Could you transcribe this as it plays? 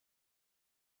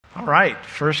All right,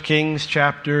 1 Kings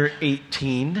chapter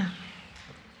 18.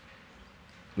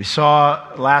 We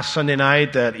saw last Sunday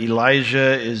night that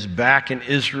Elijah is back in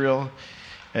Israel,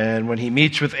 and when he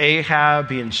meets with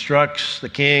Ahab, he instructs the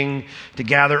king to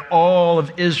gather all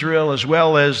of Israel as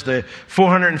well as the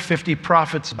 450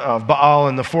 prophets of Baal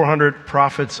and the 400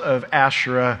 prophets of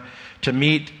Asherah to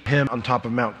meet him on top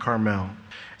of Mount Carmel.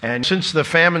 And since the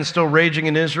famine's still raging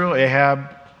in Israel,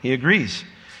 Ahab, he agrees.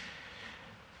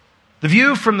 The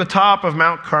view from the top of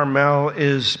Mount Carmel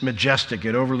is majestic.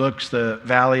 It overlooks the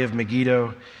valley of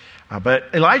Megiddo. But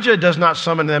Elijah does not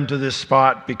summon them to this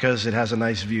spot because it has a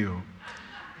nice view.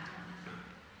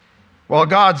 While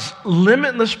God's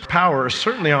limitless power is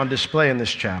certainly on display in this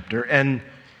chapter, and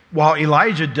while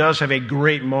Elijah does have a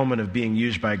great moment of being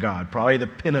used by God, probably the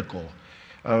pinnacle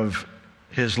of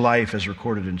his life as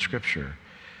recorded in Scripture,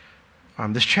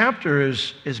 this chapter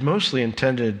is mostly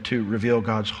intended to reveal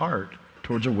God's heart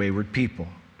towards a wayward people,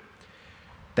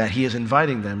 that he is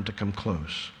inviting them to come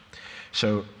close.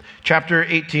 So, chapter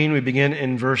 18, we begin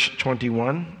in verse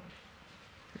 21.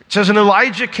 It says, "And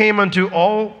Elijah came unto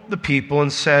all the people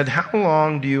and said, How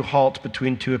long do you halt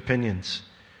between two opinions?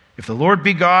 If the Lord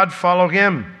be God, follow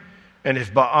him, and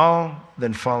if Baal,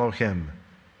 then follow him.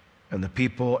 And the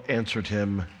people answered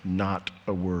him not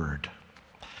a word."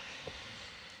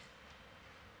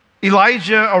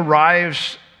 Elijah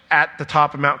arrives at the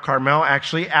top of Mount Carmel,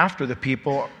 actually after the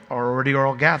people are already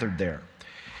all gathered there.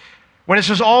 When it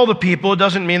says all the people, it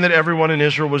doesn't mean that everyone in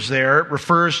Israel was there. It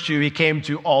refers to, he came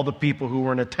to all the people who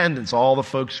were in attendance, all the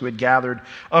folks who had gathered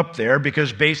up there,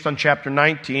 because based on chapter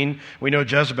 19, we know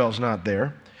Jezebel's not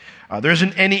there. There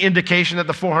isn't any indication that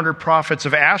the 400 prophets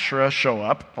of Asherah show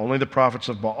up, only the prophets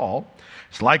of Baal.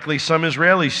 It's likely some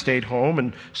Israelis stayed home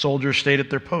and soldiers stayed at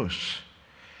their posts.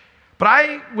 But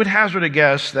I would hazard a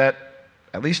guess that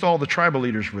at least all the tribal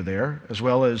leaders were there, as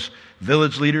well as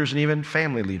village leaders and even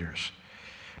family leaders.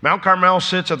 Mount Carmel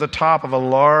sits at the top of a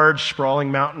large,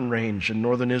 sprawling mountain range in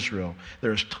northern Israel.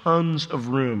 There's tons of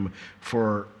room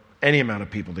for any amount of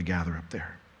people to gather up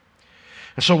there.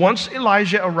 And so once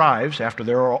Elijah arrives, after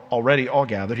they're already all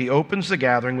gathered, he opens the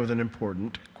gathering with an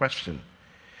important question.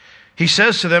 He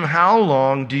says to them, "How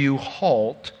long do you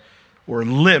halt or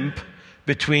limp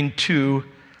between two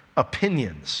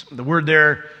opinions?" The word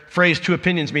there, phrase two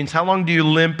opinions, means how long do you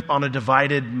limp on a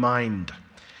divided mind?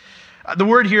 The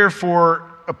word here for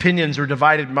opinions or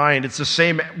divided mind, it's the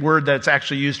same word that's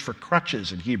actually used for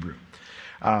crutches in Hebrew.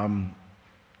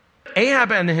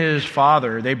 Ahab and his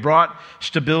father, they brought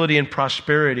stability and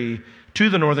prosperity to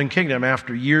the northern kingdom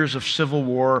after years of civil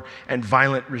war and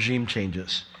violent regime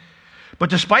changes. But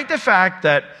despite the fact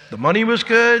that the money was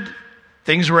good,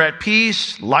 things were at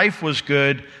peace, life was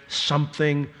good,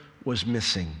 something was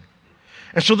missing.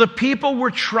 And so the people were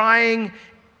trying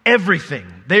everything.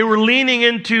 They were leaning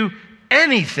into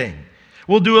anything.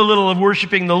 We'll do a little of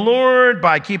worshiping the Lord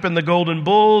by keeping the golden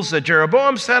bulls that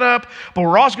Jeroboam set up, but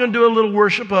we're also going to do a little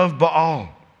worship of Baal.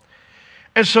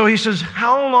 And so he says,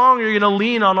 how long are you going to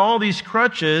lean on all these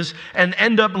crutches and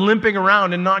end up limping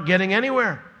around and not getting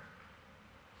anywhere?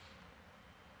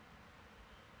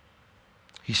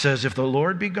 He says, if the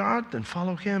Lord be God, then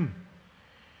follow him.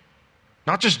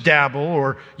 Not just dabble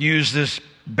or use this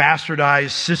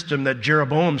bastardized system that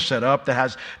Jeroboam set up that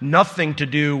has nothing to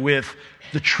do with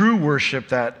the true worship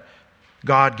that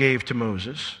God gave to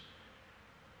Moses,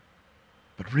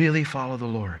 but really follow the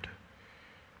Lord.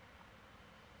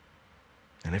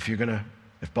 And if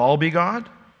Baal be God,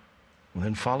 well,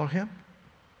 then follow him.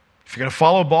 If you're going to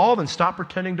follow Baal, then stop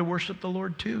pretending to worship the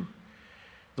Lord too.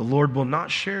 The Lord will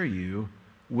not share you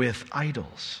with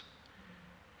idols.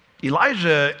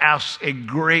 Elijah asks a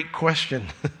great question,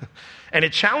 and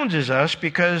it challenges us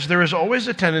because there is always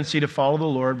a tendency to follow the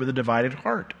Lord with a divided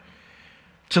heart,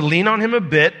 to lean on him a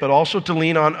bit, but also to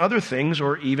lean on other things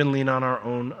or even lean on our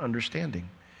own understanding.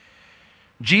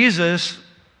 Jesus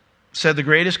said the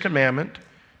greatest commandment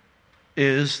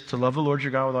is to love the Lord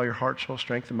your God with all your heart, soul,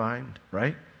 strength, and mind,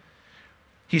 right?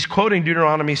 He's quoting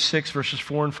Deuteronomy 6, verses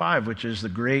 4 and 5, which is the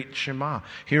great Shema.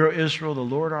 Hear, O Israel, the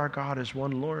Lord our God is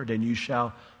one Lord, and you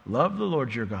shall love the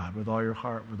Lord your God with all your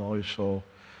heart, with all your soul,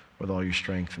 with all your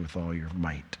strength, and with all your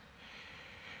might.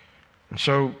 And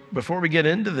so, before we get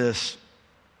into this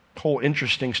whole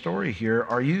interesting story here,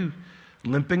 are you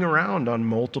limping around on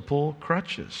multiple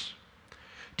crutches?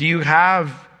 Do you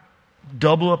have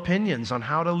double opinions on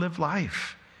how to live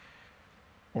life?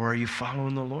 Or are you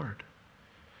following the Lord?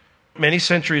 Many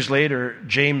centuries later,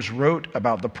 James wrote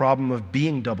about the problem of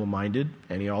being double-minded,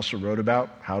 and he also wrote about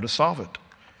how to solve it.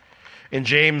 In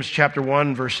James chapter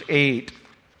 1, verse 8,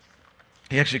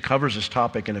 he actually covers this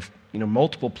topic in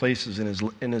multiple places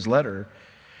in his letter.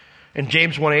 In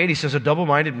James 1:8, he says, a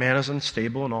double-minded man is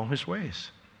unstable in all his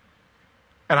ways.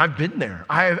 And I've been there.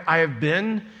 I have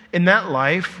been in that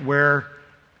life where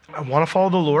I want to follow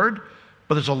the Lord,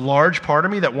 but there's a large part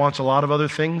of me that wants a lot of other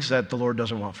things that the Lord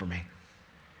doesn't want for me.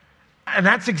 And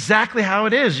that's exactly how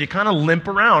it is. You kind of limp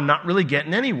around, not really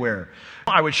getting anywhere.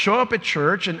 I would show up at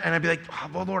church and I'd be like, oh,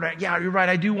 well, Lord, yeah, you're right,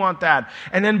 I do want that.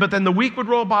 But then the week would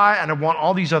roll by and I want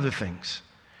all these other things.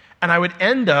 And I would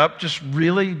end up just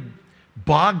really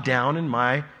bogged down in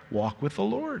my walk with the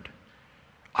Lord.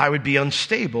 I would be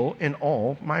unstable in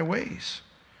all my ways.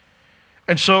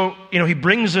 And so, he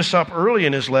brings this up early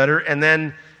in his letter, and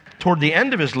then toward the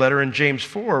end of his letter in James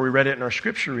 4, we read it in our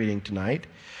scripture reading tonight,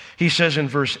 he says in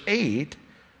verse 8,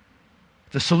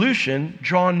 the solution,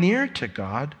 draw near to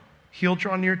God, he'll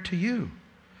draw near to you.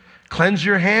 Cleanse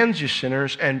your hands, you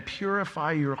sinners, and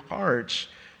purify your hearts,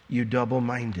 you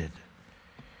double-minded.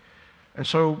 And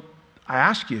so I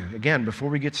ask you, again, before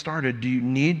we get started, do you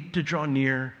need to draw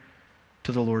near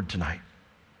to the Lord tonight?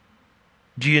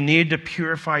 Do you need to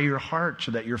purify your heart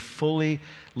so that you're fully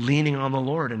leaning on the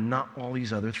Lord and not all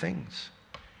these other things?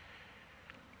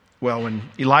 Well, when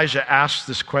Elijah asks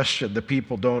this question, the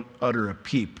people don't utter a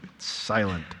peep. It's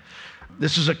silent.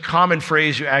 This is a common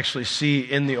phrase you actually see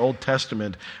in the Old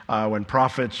Testament when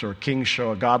prophets or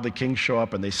godly kings show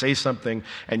up and they say something,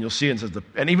 and you'll see it says,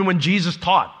 and even when Jesus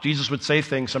taught, Jesus would say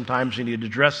things sometimes and he'd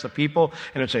address the people,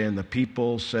 and it would say, and the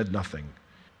people said nothing.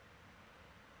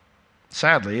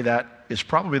 Sadly, that is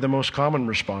probably the most common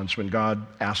response when God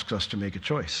asks us to make a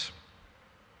choice.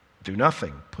 Do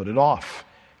nothing, put it off,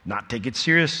 not take it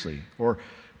seriously, or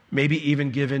maybe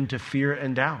even give in to fear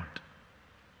and doubt.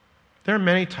 There are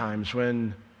many times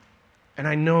when, and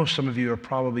I know some of you are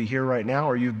probably here right now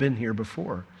or you've been here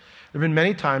before. There have been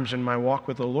many times in my walk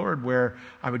with the Lord where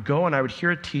I would go and I would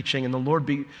hear a teaching and the Lord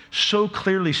be so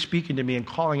clearly speaking to me and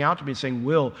calling out to me and saying,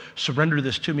 Will, surrender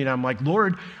this to me. And I'm like,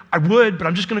 Lord, I would, but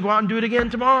I'm just going to go out and do it again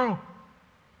tomorrow.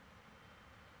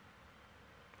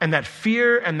 And that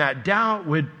fear and that doubt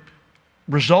would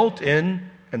result in,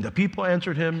 and the people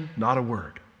answered him, not a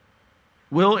word.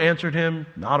 Will answered him,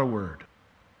 not a word.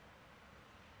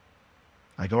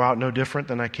 I go out no different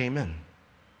than I came in.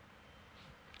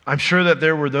 I'm sure that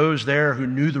there were those there who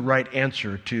knew the right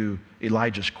answer to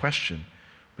Elijah's question,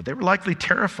 but they were likely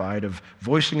terrified of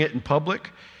voicing it in public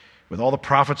with all the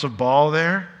prophets of Baal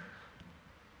there,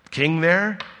 king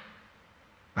there.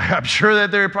 I'm sure that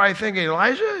they're probably thinking,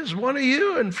 Elijah is one of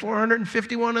you and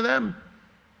 451 of them.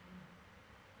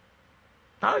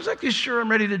 Not exactly sure I'm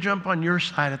ready to jump on your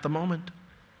side at the moment,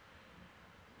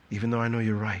 even though I know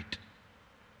you're right.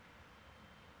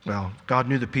 Well, God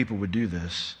knew the people would do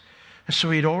this. And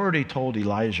so he'd already told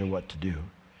Elijah what to do. He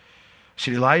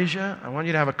said, Elijah, I want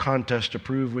you to have a contest to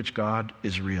prove which God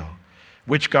is real,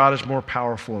 which God is more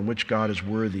powerful, and which God is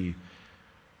worthy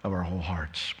of our whole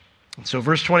hearts. And so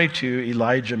verse 22,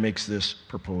 Elijah makes this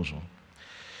proposal.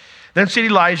 Then said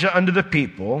Elijah unto the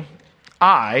people,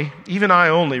 I, even I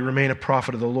only, remain a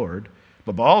prophet of the Lord,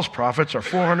 but Baal's prophets are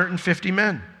 450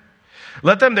 men.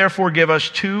 Let them therefore give us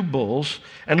 2 bulls,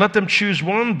 and let them choose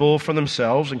 1 bull for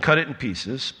themselves, and cut it in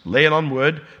pieces, lay it on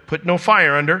wood, put no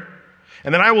fire under.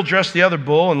 And then I will dress the other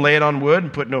bull, and lay it on wood,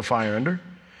 and put no fire under.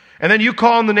 And then you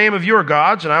call on the name of your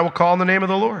gods, and I will call on the name of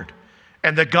the Lord.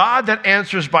 And the God that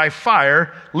answers by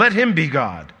fire, let him be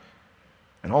God.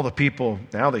 And all the people,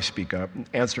 now they speak up,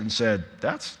 answered and said,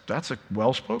 that's a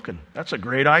well spoken. That's a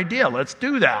great idea. Let's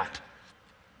do that.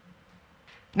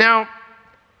 Now,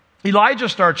 Elijah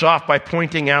starts off by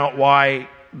pointing out why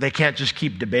they can't just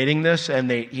keep debating this and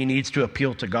he needs to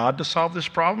appeal to God to solve this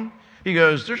problem. He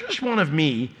goes, there's just one of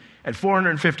me and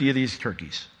 450 of these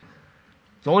turkeys.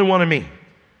 There's only one of me.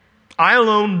 I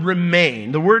alone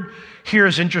remain. The word here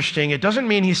is interesting. It doesn't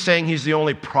mean he's saying he's the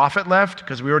only prophet left,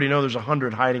 because we already know there's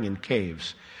 100 hiding in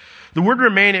caves. The word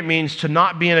remain, it means to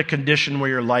not be in a condition where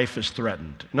your life is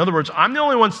threatened. In other words, I'm the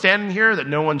only one standing here that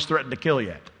no one's threatened to kill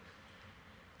yet.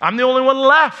 I'm the only one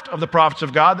left of the prophets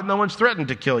of God that no one's threatened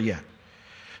to kill yet.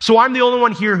 So I'm the only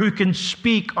one here who can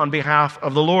speak on behalf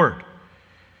of the Lord.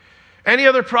 Any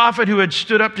other prophet who had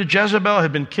stood up to Jezebel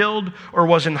had been killed or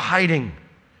was in hiding.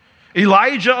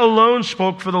 Elijah alone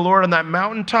spoke for the Lord on that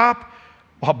mountaintop,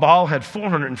 while Baal had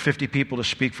 450 people to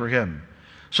speak for him.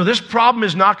 So this problem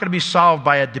is not going to be solved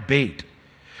by a debate.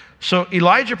 So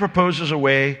Elijah proposes a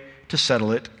way to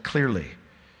settle it clearly.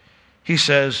 He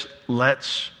says,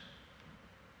 let's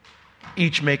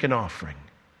each make an offering.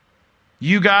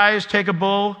 You guys take a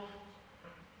bull,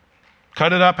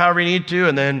 cut it up however you need to,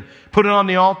 and then put it on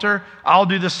the altar. I'll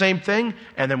do the same thing.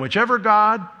 And then whichever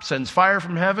God sends fire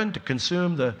from heaven to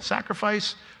consume the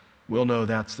sacrifice, we'll know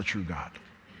that's the true God.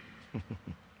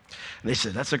 And they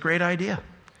said, that's a great idea.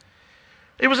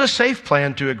 It was a safe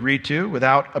plan to agree to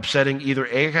without upsetting either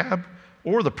Ahab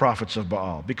or the prophets of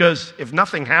Baal. Because if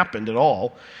nothing happened at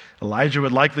all, Elijah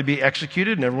would likely be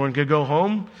executed and everyone could go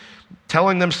home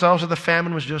telling themselves that the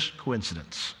famine was just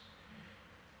coincidence.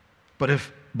 But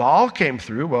if Baal came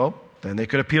through, well, then they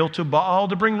could appeal to Baal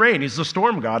to bring rain. He's the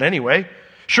storm god anyway.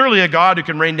 Surely a God who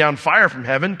can rain down fire from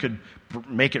heaven could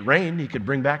make it rain. He could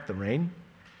bring back the rain.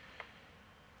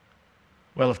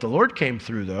 Well, if the Lord came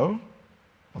through, though,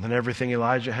 well, then everything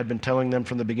Elijah had been telling them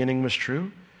from the beginning was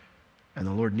true, and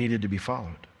the Lord needed to be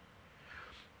followed.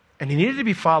 And he needed to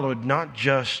be followed not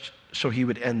just so he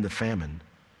would end the famine.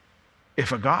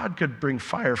 If a God could bring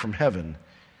fire from heaven,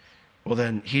 well,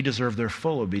 then he deserved their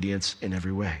full obedience in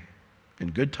every way,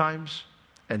 in good times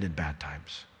and in bad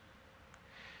times.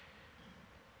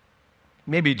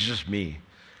 Maybe it's just me,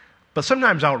 but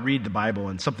sometimes I'll read the Bible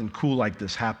and something cool like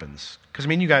this happens. Because,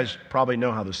 you guys probably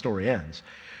know how the story ends.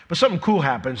 But something cool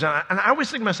happens, and I always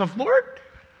think to myself, Lord,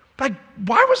 like,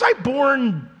 why was I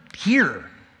born here?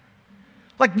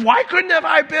 Like, why couldn't have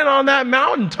I been on that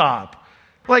mountaintop?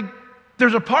 Like,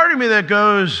 there's a part of me that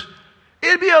goes,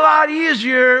 it'd be a lot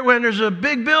easier when there's a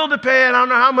big bill to pay and I don't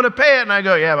know how I'm going to pay it. And I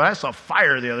go, yeah, but I saw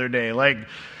fire the other day. Like,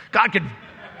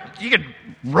 you could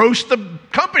roast the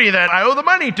company that I owe the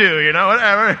money to,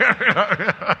 whatever.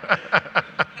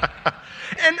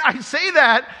 And I say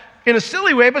that in a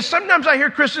silly way, but sometimes I hear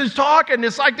Christians talk and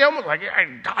it's like they almost like,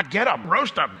 God, get them,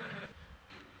 roast them.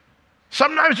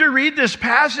 Sometimes we read this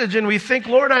passage and we think,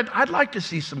 Lord, I'd like to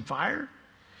see some fire.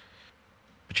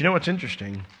 But you know what's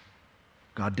interesting?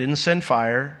 God didn't send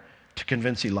fire to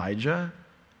convince Elijah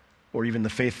or even the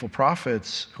faithful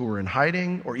prophets who were in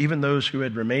hiding or even those who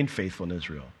had remained faithful in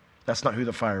Israel. That's not who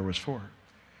the fire was for.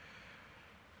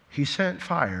 He sent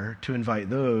fire to invite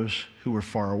those who were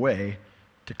far away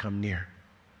to come near.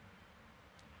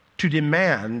 To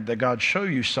demand that God show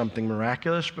you something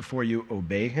miraculous before you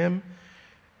obey him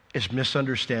is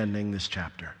misunderstanding this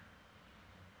chapter.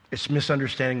 It's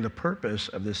misunderstanding the purpose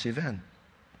of this event.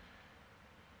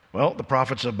 Well, the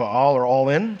prophets of Baal are all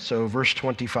in. So verse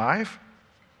 25,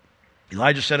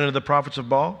 Elijah said unto the prophets of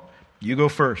Baal, you go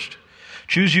first.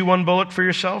 Choose you one bullock for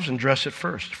yourselves and dress it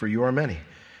first, for you are many.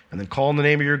 And then call on the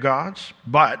name of your gods,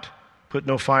 but put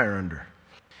no fire under.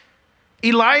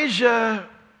 Elijah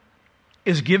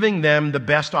is giving them the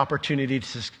best opportunity to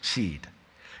succeed.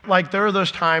 Like there are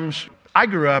those times, I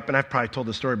grew up, and I've probably told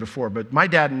this story before, but my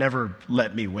dad never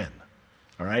let me win,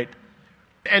 all right?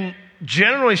 And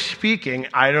generally speaking,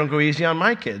 I don't go easy on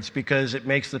my kids because it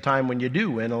makes the time when you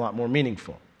do win a lot more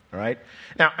meaningful, all right?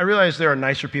 Now, I realize there are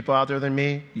nicer people out there than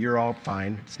me. You're all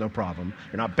fine. It's no problem.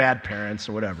 You're not bad parents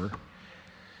or whatever.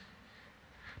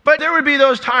 But there would be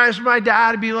those times when my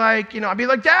dad would be like, I'd be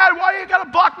like, Dad, why do you got to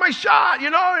block my shot?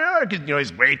 Because,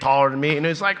 he's way taller than me. And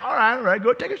he's like, all right,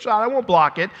 go take a shot. I won't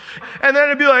block it. And then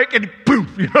it'd be like, and poof,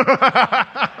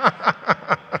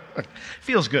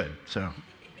 Feels good, so,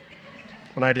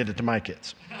 when I did it to my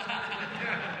kids.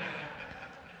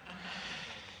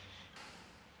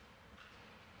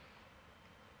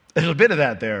 There's a bit of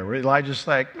that there where Elijah's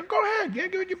like, go ahead,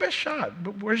 give it your best shot.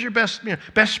 But where's your best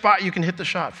spot you can hit the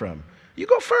shot from? You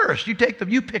go first. You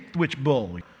pick which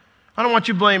bull. I don't want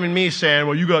you blaming me saying,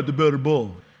 well, you got the better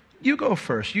bull. You go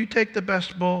first. You take the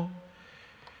best bull.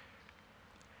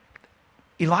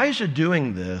 Elijah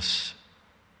doing this,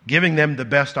 giving them the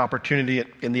best opportunity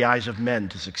in the eyes of men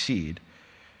to succeed,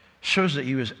 shows that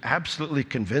he was absolutely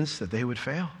convinced that they would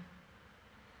fail.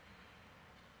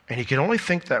 And he could only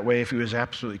think that way if he was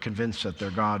absolutely convinced that their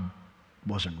God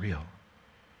wasn't real.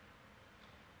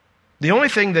 The only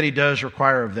thing that he does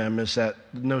require of them is that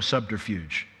no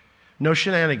subterfuge, no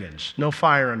shenanigans, no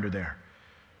fire under there.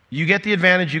 You get the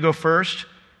advantage, you go first,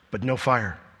 but no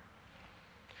fire.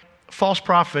 False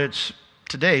prophets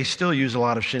today still use a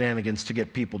lot of shenanigans to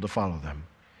get people to follow them.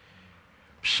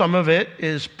 Some of it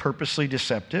is purposely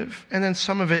deceptive, and then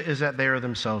some of it is that they are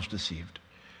themselves deceived.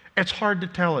 It's hard to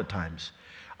tell at times.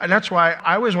 And that's why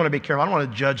I always want to be careful. I don't want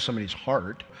to judge somebody's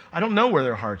heart. I don't know where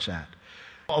their heart's at.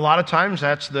 A lot of times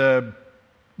that's the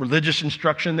religious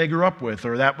instruction they grew up with,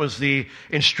 or that was the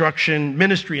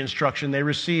ministry instruction they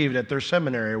received at their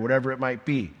seminary, or whatever it might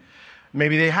be.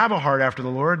 Maybe they have a heart after the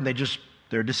Lord and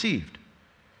they're deceived.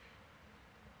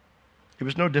 It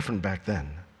was no different back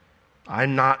then.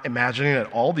 I'm not imagining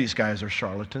that all these guys are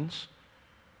charlatans.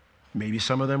 Maybe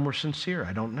some of them were sincere.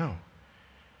 I don't know.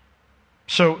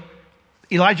 So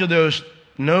Elijah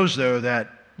knows, though, that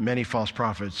many false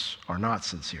prophets are not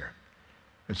sincere.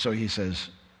 And so he says,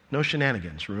 no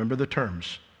shenanigans. Remember the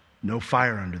terms. No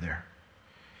fire under there.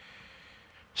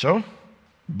 So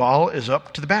Baal is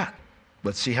up to the bat.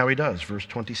 Let's see how he does. Verse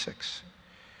 26.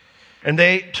 And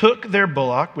they took their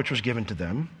bullock, which was given to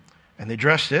them, and they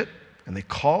dressed it, and they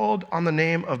called on the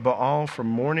name of Baal from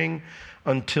morning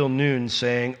until noon,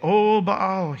 saying, O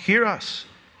Baal, hear us.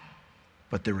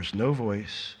 But there was no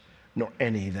voice, nor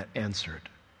any that answered.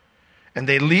 And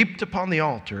they leaped upon the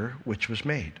altar which was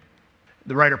made.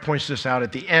 The writer points this out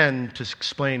at the end to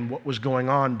explain what was going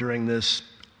on during this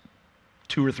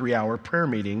 2 or 3 hour prayer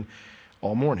meeting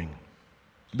all morning.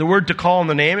 The word to call on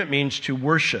the name, it means to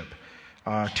worship,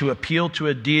 to appeal to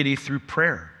a deity through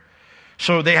prayer.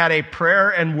 So they had a prayer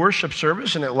and worship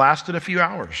service, and it lasted a few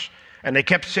hours. And they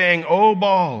kept saying, O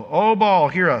Baal,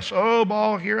 hear us. O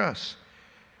Baal, hear us.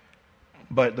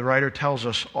 But the writer tells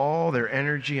us all their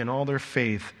energy and all their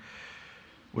faith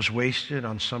was wasted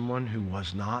on someone who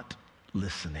was not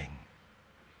listening.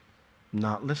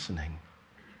 Not listening.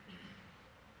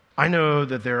 I know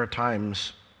that there are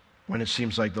times when it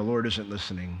seems like the Lord isn't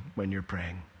listening when you're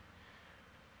praying.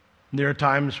 There are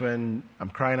times when I'm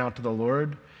crying out to the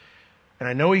Lord, and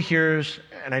I know He hears,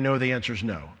 and I know the answer is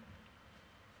no.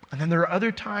 And then there are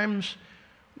other times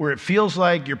where it feels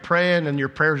like you're praying and your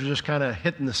prayers are just kind of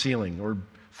hitting the ceiling or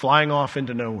flying off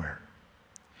into nowhere.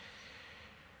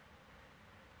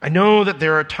 I know that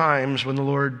there are times when the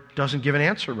Lord doesn't give an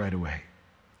answer right away.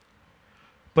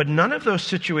 But none of those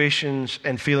situations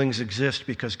and feelings exist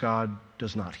because God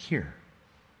does not hear.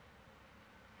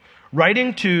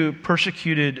 Writing to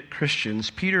persecuted Christians,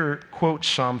 Peter quotes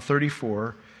Psalm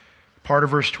 34, part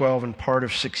of verse 12 and part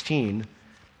of 16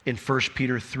 in 1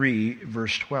 Peter 3,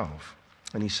 verse 12.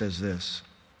 And he says this.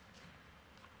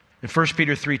 In 1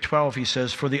 Peter 3:12, he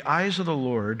says, For the eyes of the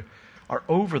Lord are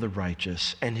over the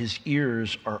righteous, and His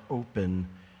ears are open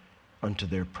unto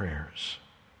their prayers.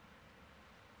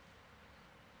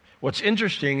 What's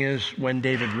interesting is when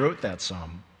David wrote that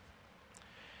psalm.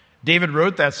 David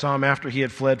wrote that psalm after he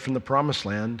had fled from the promised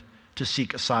land to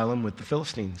seek asylum with the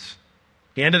Philistines.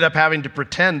 He ended up having to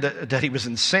pretend that he was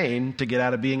insane to get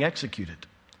out of being executed.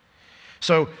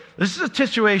 So this is a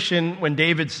situation when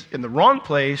David's in the wrong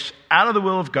place, out of the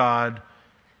will of God,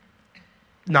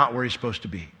 not where he's supposed to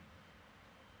be.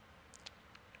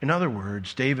 In other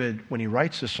words, David, when he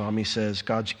writes this psalm, he says,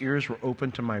 God's ears were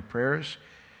open to my prayers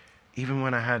even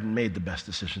when I hadn't made the best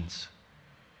decisions.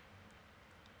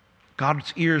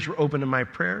 God's ears were open to my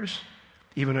prayers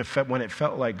even when it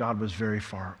felt like God was very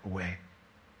far away.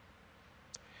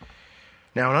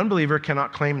 Now, an unbeliever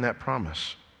cannot claim that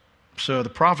promise. So the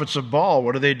prophets of Baal,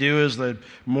 what do as the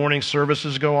morning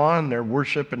services go on, their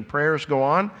worship and prayers go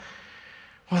on?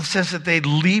 Well, it says that they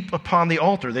leap upon the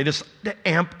altar. They just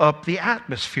amp up the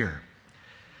atmosphere.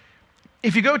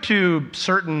 If you go to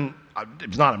certain,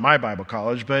 it's not at my Bible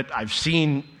college, but I've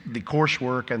seen the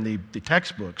coursework and the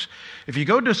textbooks. If you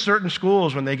go to certain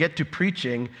schools, when they get to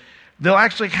preaching, they'll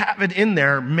actually have it in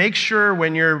there. Make sure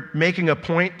when you're making a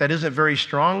point that isn't very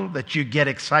strong that you get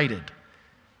excited.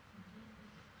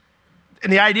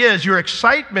 And the idea is your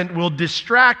excitement will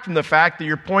distract from the fact that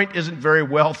your point isn't very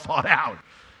well thought out.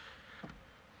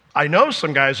 I know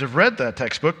some guys have read that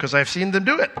textbook because I've seen them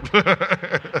do it.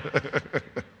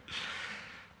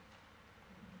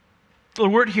 The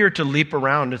word here to leap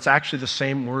around, it's actually the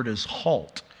same word as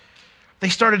halt. They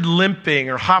started limping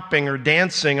or hopping or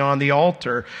dancing on the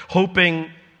altar, hoping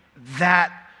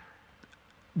that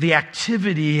the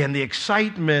activity and the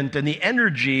excitement and the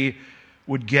energy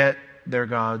would get their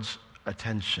God's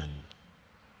attention.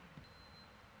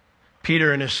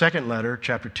 Peter, in his second letter,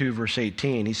 chapter 2, verse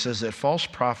 18, he says that false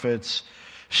prophets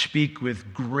speak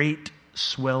with great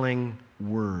swelling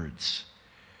words.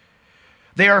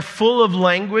 They are full of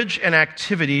language and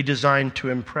activity designed to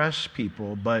impress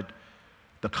people, but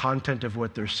the content of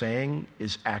what they're saying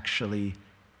is actually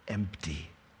empty.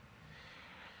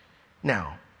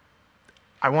 Now,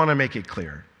 I want to make it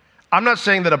clear. I'm not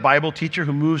saying that a Bible teacher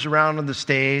who moves around on the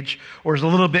stage or is a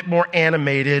little bit more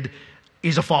animated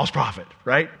is a false prophet,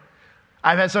 right?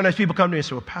 I've had sometimes people come to me and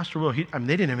say, well, Pastor Will, they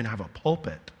didn't even have a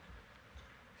pulpit.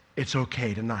 It's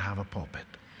okay to not have a pulpit,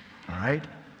 all right?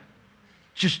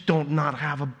 Just don't not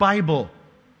have a Bible.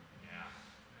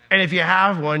 And if you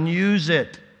have one, use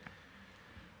it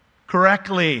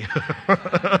correctly.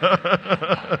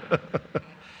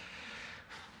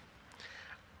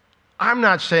 I'm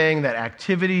not saying that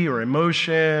activity or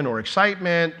emotion or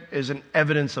excitement is an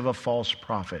evidence of a false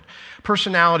prophet.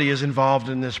 Personality is involved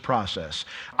in this process.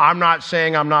 I'm not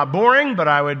saying I'm not boring, but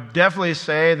I would definitely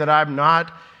say that I'm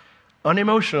not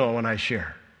unemotional when I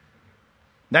share.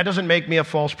 That doesn't make me a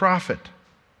false prophet,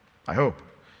 I hope.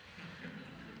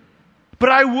 But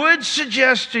I would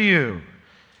suggest to you,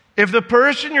 if the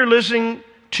person you're listening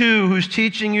 2 who's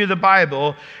teaching you the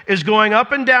Bible is going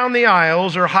up and down the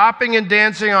aisles or hopping and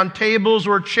dancing on tables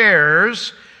or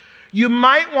chairs, you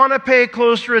might want to pay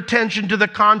closer attention to the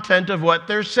content of what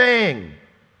they're saying.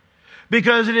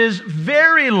 Because it is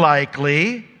very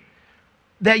likely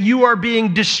that you are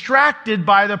being distracted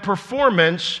by the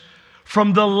performance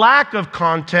from the lack of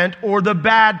content or the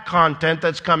bad content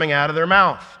that's coming out of their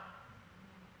mouth.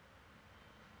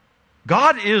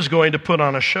 God is going to put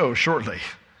on a show shortly.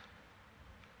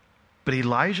 But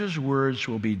Elijah's words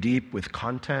will be deep with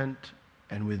content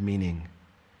and with meaning.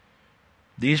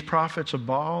 These prophets of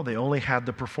Baal, they only had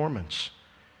the performance.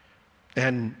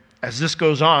 And as this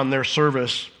goes on, their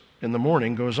service in the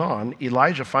morning goes on,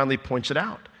 Elijah finally points it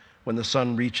out when the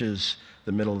sun reaches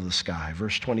the middle of the sky.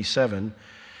 Verse 27,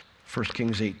 1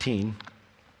 Kings 18.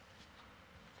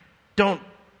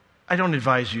 I don't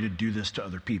advise you to do this to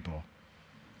other people.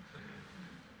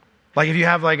 Like if you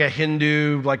have like a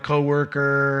Hindu like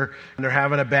coworker and they're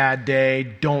having a bad day,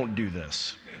 don't do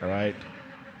this, all right?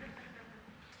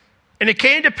 And it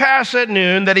came to pass at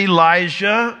noon that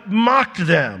Elijah mocked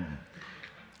them.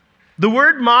 The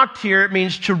word mocked here, it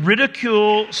means to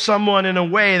ridicule someone in a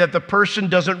way that the person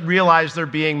doesn't realize they're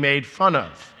being made fun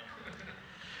of.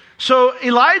 So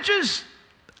Elijah's,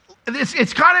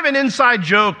 it's kind of an inside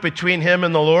joke between him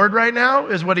and the Lord right now,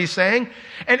 is what he's saying.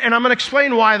 And I'm going to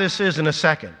explain why this is in a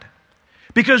second.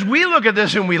 Because we look at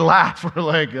this and we laugh. We're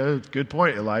like, good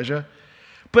point, Elijah.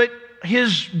 But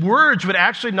his words would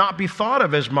actually not be thought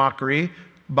of as mockery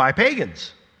by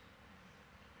pagans.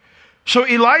 So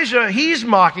Elijah, he's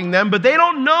mocking them, but they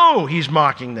don't know he's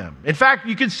mocking them. In fact,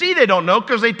 you can see they don't know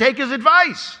because they take his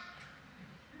advice.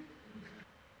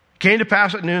 It came to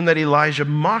pass at noon that Elijah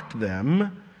mocked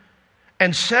them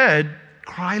and said,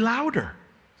 cry louder.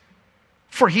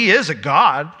 For he is a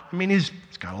God. I mean, he's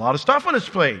got a lot of stuff on his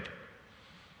plate.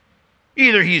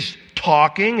 Either he's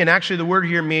talking, and actually the word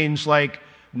here means like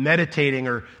meditating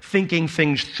or thinking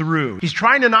things through. He's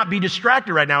trying to not be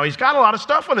distracted right now. He's got a lot of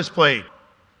stuff on his plate.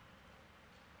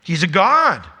 He's a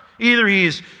God. Either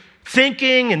he's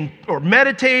thinking or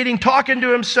meditating, talking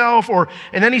to himself,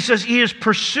 and then he says he is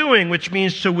pursuing, which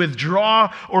means to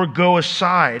withdraw or go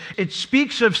aside. It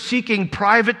speaks of seeking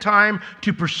private time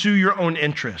to pursue your own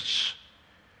interests.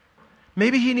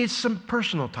 Maybe he needs some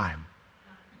personal time.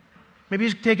 Maybe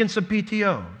he's taking some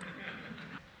PTO.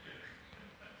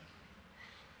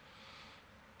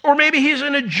 Or maybe he's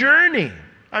in a journey.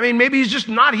 I mean, maybe he's just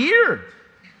not here.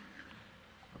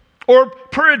 Or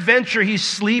peradventure, he's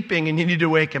sleeping and you need to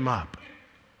wake him up.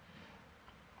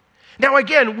 Now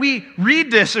again, we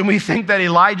read this and we think that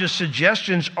Elijah's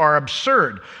suggestions are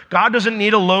absurd. God doesn't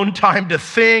need alone time to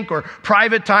think or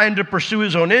private time to pursue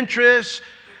his own interests.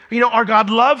 You know, our God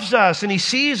loves us and he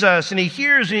sees us and he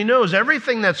hears and he knows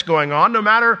everything that's going on no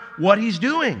matter what he's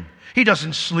doing. He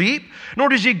doesn't sleep, nor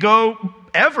does he go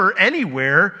ever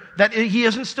anywhere that he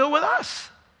isn't still with us.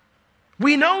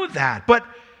 We know that, but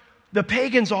the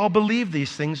pagans all believe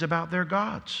these things about their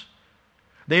gods.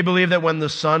 They believe that when the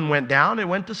sun went down, it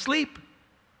went to sleep.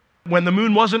 When the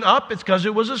moon wasn't up, it's because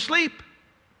it was asleep.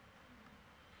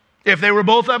 If they were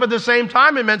both up at the same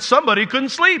time, it meant somebody couldn't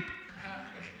sleep.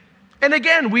 And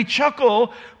again, we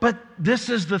chuckle, but this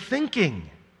is the thinking.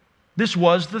 This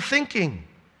was the thinking.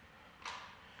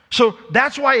 So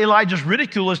that's why Elijah's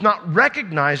ridicule is not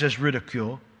recognized as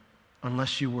ridicule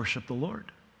unless you worship the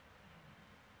Lord.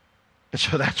 And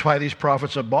so that's why these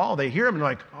prophets of Baal, they hear him and they're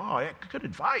like, oh, yeah, good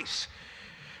advice.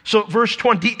 So verse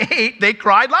 28, they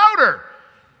cried louder.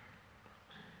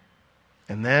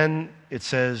 And then it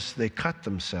says they cut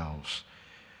themselves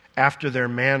after their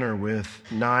manner with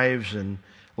knives and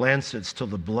lancets till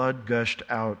the blood gushed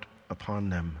out upon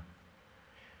them.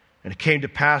 And it came to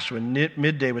pass when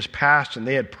midday was past and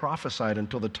they had prophesied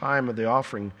until the time of the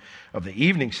offering of the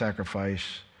evening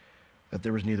sacrifice that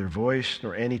there was neither voice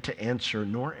nor any to answer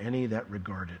nor any that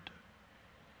regarded.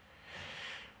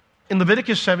 In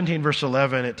Leviticus 17 verse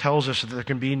 11, it tells us that there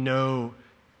can be no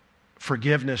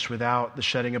forgiveness without the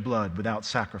shedding of blood, without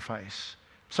sacrifice.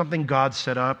 Something God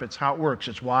set up. It's how it works.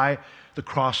 It's why the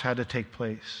cross had to take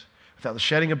place. Without the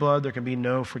shedding of blood, there can be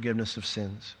no forgiveness of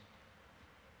sins.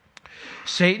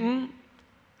 Satan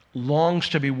longs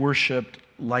to be worshiped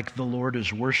like the Lord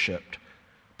is worshiped,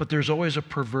 but there's always a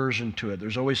perversion to it.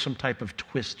 There's always some type of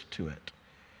twist to it.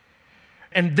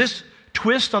 And this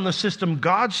twist on the system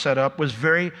God set up was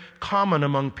very common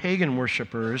among pagan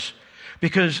worshipers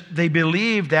because they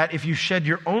believed that if you shed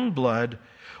your own blood,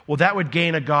 well, that would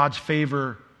gain a God's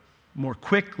favor more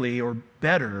quickly or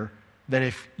better than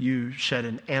if you shed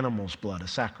an animal's blood, a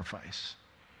sacrifice.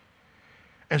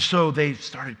 And so they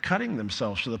started cutting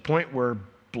themselves to the point where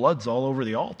blood's all over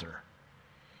the altar.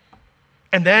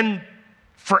 And then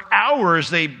for hours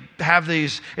they have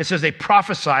these, it says they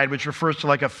prophesied, which refers to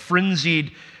like a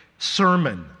frenzied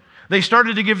sermon. They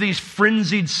started to give these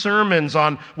frenzied sermons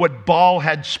on what Baal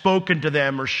had spoken to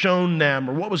them or shown them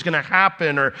or what was going to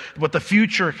happen or what the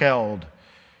future held.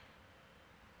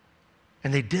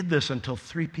 And they did this until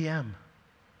 3 p.m.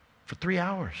 for 3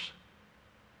 hours.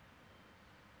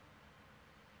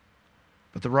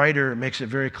 But the writer makes it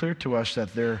very clear to us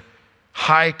that their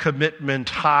high commitment,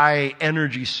 high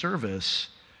energy service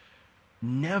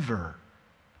never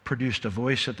produced a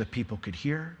voice that the people could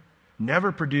hear,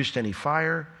 never produced any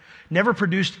fire, never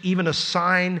produced even a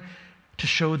sign to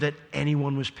show that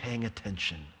anyone was paying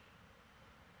attention.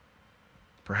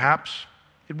 Perhaps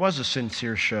it was a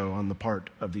sincere show on the part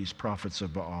of these prophets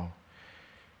of Baal.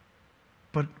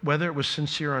 But whether it was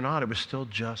sincere or not, it was still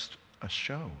just a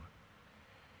show.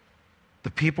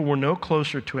 The people were no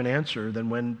closer to an answer than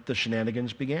when the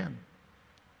shenanigans began.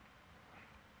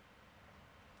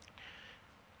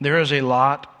 There is a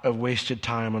lot of wasted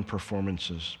time on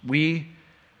performances. We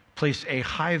place a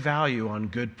high value on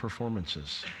good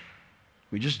performances.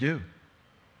 We just do.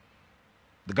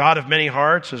 The God of many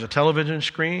hearts is a television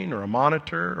screen or a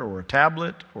monitor or a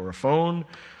tablet or a phone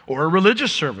or a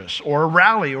religious service or a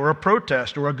rally or a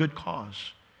protest or a good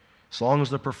cause, as long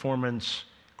as the performance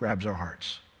grabs our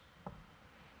hearts.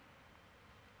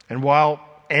 And while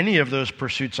any of those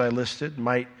pursuits I listed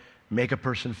might make a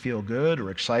person feel good or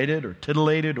excited or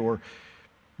titillated or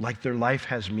like their life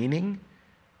has meaning,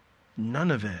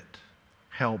 none of it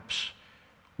helps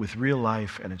with real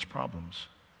life and its problems.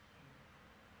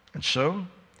 And so,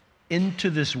 into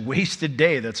this wasted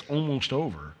day that's almost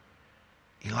over,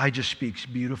 Elijah speaks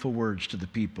beautiful words to the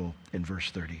people in verse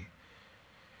 30.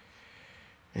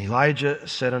 And Elijah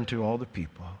said unto all the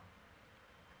people,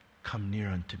 "Come near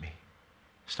unto me."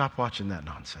 Stop watching that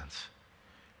nonsense.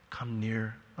 Come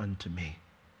near unto me.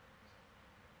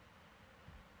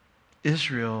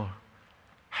 Israel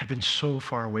had been so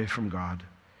far away from God,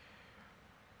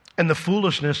 and the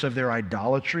foolishness of their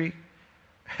idolatry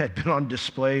had been on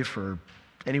display for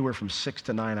anywhere from 6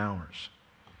 to 9 hours.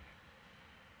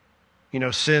 You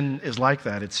know, sin is like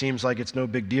that. It seems like it's no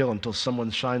big deal until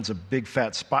someone shines a big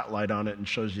fat spotlight on it and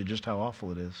shows you just how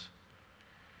awful it is.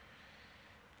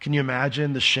 Can you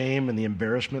imagine the shame and the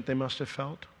embarrassment they must have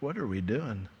felt? What are we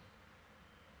doing?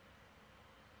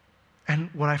 And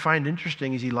what I find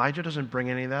interesting is Elijah doesn't bring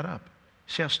any of that up.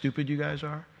 See how stupid you guys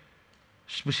are?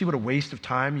 See what a waste of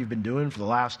time you've been doing for the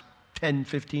last 10,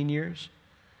 15 years?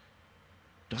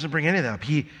 Doesn't bring any of that up.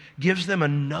 He gives them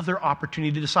another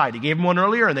opportunity to decide. He gave them one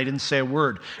earlier and they didn't say a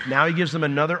word. Now he gives them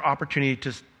another opportunity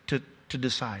to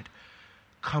decide.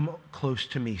 Come close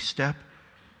to me. Step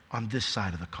on this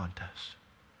side of the contest.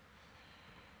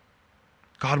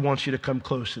 God wants you to come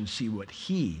close and see what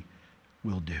He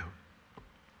will do.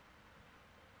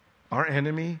 Our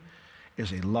enemy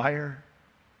is a liar,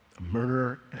 a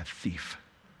murderer, and a thief.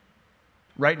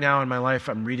 Right now in my life,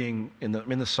 I'm reading in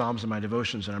the Psalms and my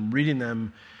devotions, and I'm reading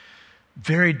them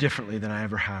very differently than I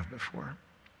ever have before.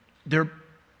 There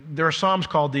are psalms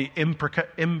called the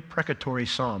imprecatory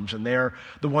psalms, and they're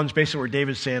the ones basically where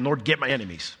David's saying, "Lord, get my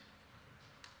enemies.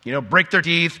 You know, break their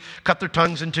teeth, cut their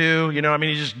tongues in two, you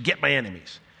just get my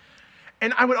enemies."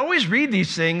 And I would always read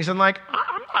these things and I'm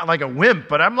not like a wimp,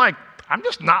 but I'm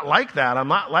just not like that. I'm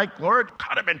not like, "Lord,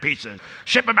 cut them in pieces,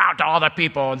 ship them out to all the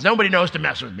people, and nobody knows to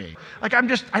mess with me." I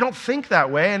don't think that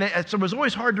way. And so it was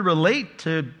always hard to relate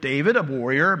to David, a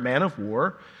warrior, a man of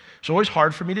war. It's always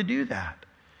hard for me to do that.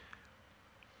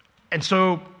 And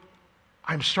so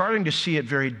I'm starting to see it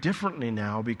very differently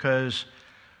now because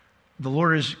the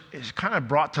Lord is kind of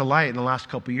brought to light in the last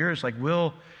couple of years, like,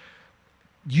 Will,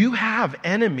 you have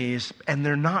enemies and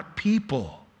they're not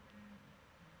people.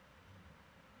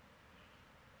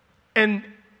 And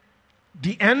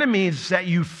the enemies that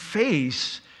you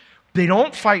face, they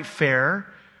don't fight fair.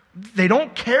 They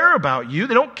don't care about you.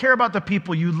 They don't care about the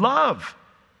people you love.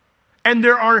 And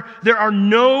there are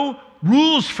no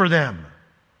rules for them.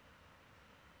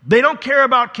 They don't care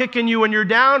about kicking you when you're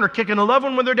down or kicking a loved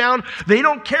one when they're down. They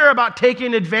don't care about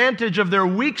taking advantage of their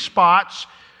weak spots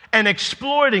and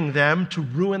exploiting them to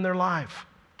ruin their life.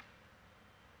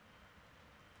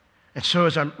 And so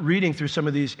as I'm reading through some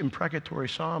of these imprecatory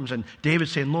psalms, and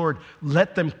David's saying, "Lord,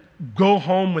 let them go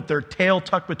home with their tail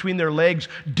tucked between their legs,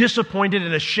 disappointed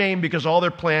and ashamed because all their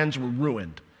plans were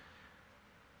ruined."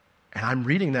 And I'm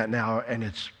reading that now, and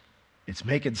it's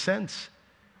making sense.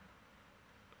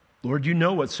 Lord, you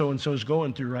know what so-and-so is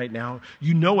going through right now.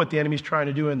 You know what the enemy's trying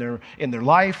to do in their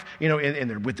life,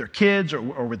 with their kids or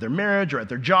with their marriage or at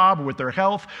their job or with their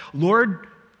health. Lord,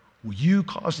 Will you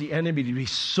cause the enemy to be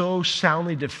so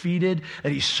soundly defeated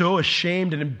that he's so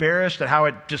ashamed and embarrassed at how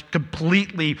it just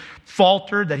completely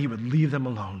faltered that he would leave them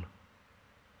alone?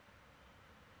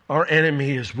 Our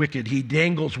enemy is wicked. He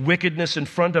dangles wickedness in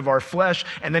front of our flesh,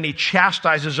 and then he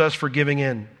chastises us for giving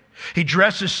in. He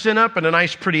dresses sin up in a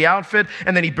nice, pretty outfit,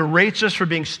 and then he berates us for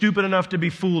being stupid enough to be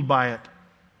fooled by it.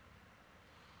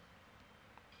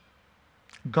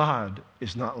 God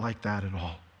is not like that at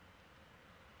all.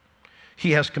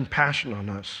 He has compassion on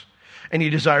us, and he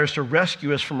desires to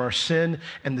rescue us from our sin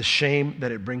and the shame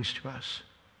that it brings to us.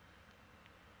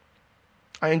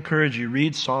 I encourage you,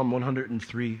 read Psalm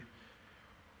 103.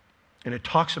 And it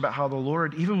talks about how the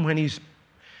Lord, even when he's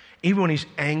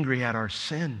angry at our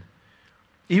sin,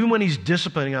 even when he's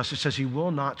disciplining us, it says he will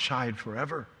not chide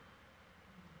forever.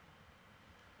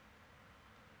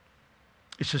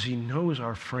 It says he knows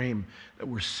our frame, that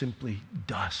we're simply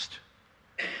dust.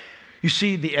 You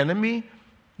see, the enemy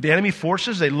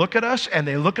forces, they look at us and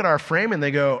they look at our frame and they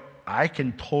go, I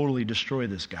can totally destroy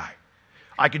this guy.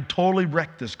 I can totally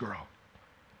wreck this girl.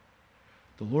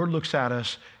 The Lord looks at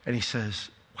us and he says,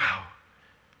 wow,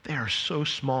 they are so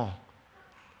small.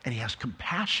 And he has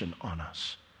compassion on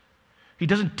us. He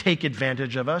doesn't take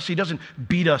advantage of us. He doesn't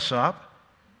beat us up.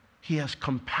 He has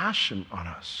compassion on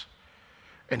us.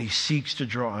 And he seeks to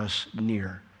draw us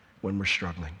near when we're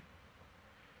struggling.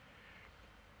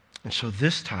 And so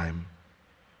this time,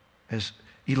 as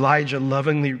Elijah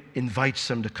lovingly invites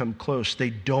them to come close,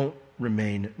 they don't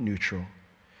remain neutral.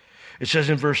 It says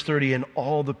in verse 30, and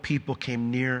all the people came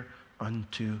near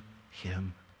unto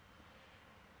him.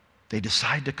 They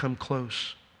decide to come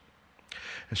close.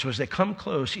 And so as they come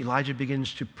close, Elijah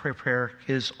begins to prepare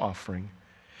his offering.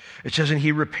 It says, and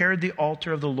he repaired the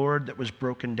altar of the Lord that was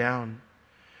broken down.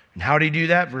 And how did he do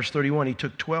that? Verse 31, he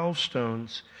took 12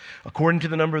 stones, according to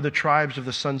the number of the tribes of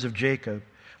the sons of Jacob,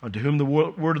 unto whom the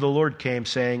word of the Lord came,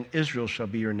 saying, Israel shall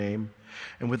be your name.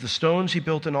 And with the stones he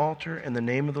built an altar in the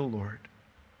name of the Lord.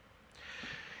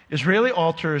 Israeli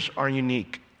altars are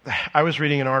unique. I was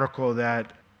reading an article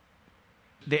that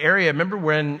the area, remember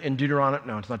when in Deuteronomy,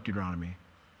 no, it's not Deuteronomy.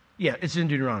 Yeah, it's in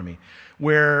Deuteronomy,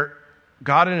 where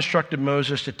God had instructed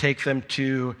Moses to take them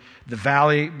to the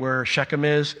valley where Shechem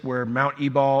is, where Mount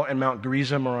Ebal and Mount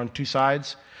Gerizim are on two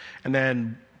sides. And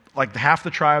then like half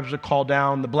the tribes would call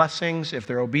down the blessings if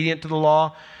they're obedient to the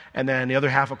law. And then the other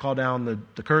half would call down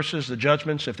the curses, the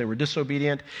judgments if they were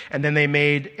disobedient. And then they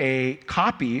made a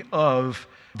copy of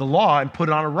the law and put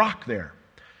it on a rock there.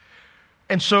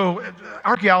 And so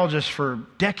archaeologists for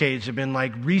decades have been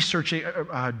like researching,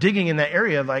 digging in that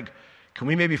area, like, can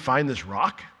we maybe find this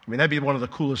rock? I mean, that'd be one of the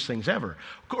coolest things ever.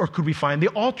 Or could we find the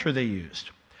altar they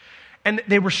used? And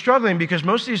they were struggling because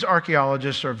most of these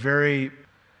archaeologists are very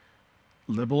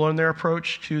liberal in their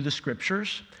approach to the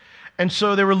scriptures. And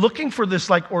so they were looking for this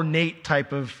like ornate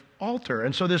type of altar.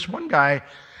 And so this one guy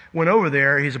went over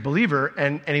there, he's a believer,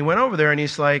 and he went over there and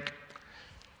he's like,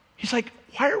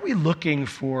 why are we looking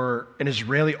for an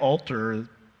Israeli altar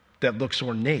that looks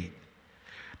ornate?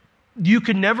 You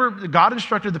could never, God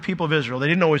instructed the people of Israel, they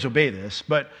didn't always obey this,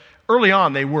 but early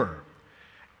on they were.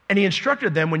 And he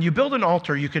instructed them, when you build an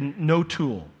altar, no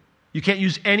tool. You can't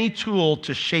use any tool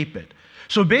to shape it.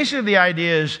 So basically the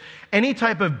idea is any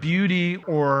type of beauty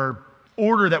or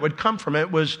order that would come from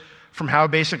it was from how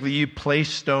basically you place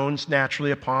stones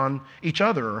naturally upon each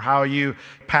other, or how you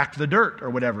packed the dirt or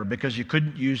whatever, because you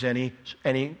couldn't use any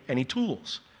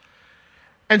tools.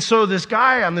 And so this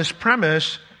guy on this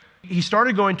premise, he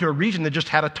started going to a region that just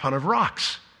had a ton of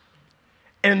rocks.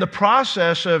 And in the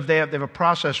process of, they have a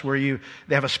process where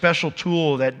they have a special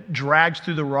tool that drags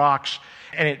through the rocks,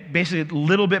 and it basically,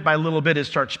 little bit by little bit, it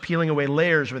starts peeling away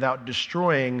layers without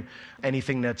destroying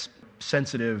anything that's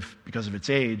sensitive because of its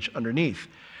age underneath.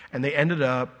 And they ended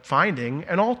up finding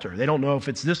an altar. They don't know if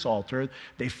it's this altar.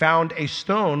 They found a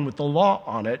stone with the law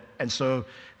on it, and so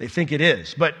they think it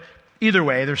is. But either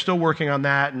way, they're still working on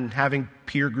that and having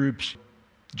peer groups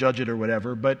judge it or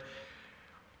whatever. But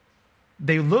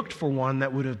they looked for one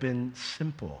that would have been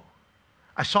simple.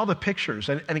 I saw the pictures,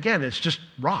 and again, it's just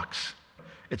rocks.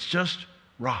 It's just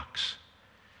rocks.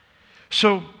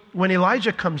 So when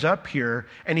Elijah comes up here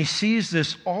and he sees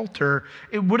this altar,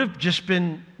 it would have just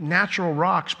been natural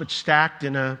rocks, but stacked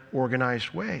in an organized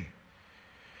way.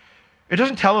 It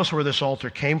doesn't tell us where this altar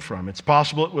came from. It's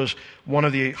possible it was one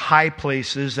of the high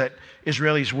places that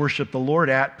Israelis worshiped the Lord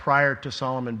at prior to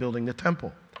Solomon building the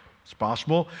temple. It's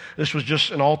possible this was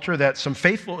just an altar that some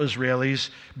faithful Israelis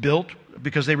built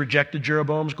because they rejected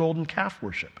Jeroboam's golden calf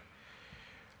worship.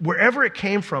 Wherever it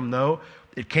came from, though,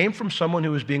 it came from someone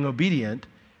who was being obedient,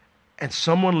 and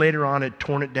someone later on had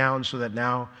torn it down so that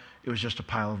now it was just a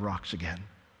pile of rocks again.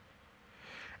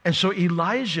 And so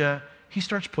Elijah, he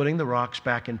starts putting the rocks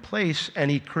back in place, and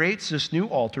he creates this new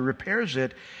altar, repairs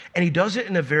it, and he does it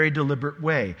in a very deliberate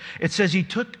way. It says he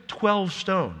took 12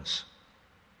 stones.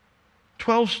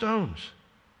 12 stones.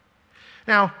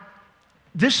 Now,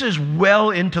 this is well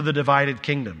into the divided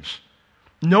kingdoms.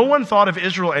 No one thought of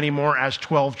Israel anymore as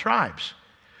 12 tribes.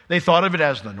 They thought of it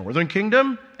as the northern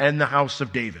kingdom and the house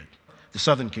of David, the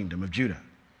southern kingdom of Judah.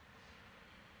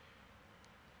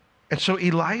 And so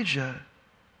Elijah,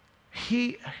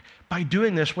 by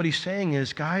doing this, what he's saying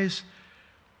is, guys,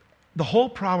 the whole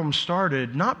problem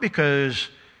started not because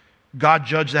God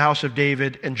judged the house of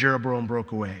David and Jeroboam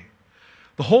broke away.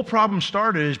 The whole problem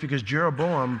started is because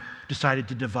Jeroboam decided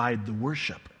to divide the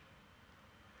worship.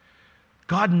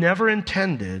 God never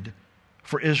intended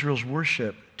for Israel's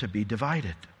worship to be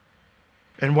divided.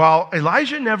 And while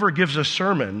Elijah never gives a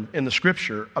sermon in the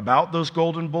scripture about those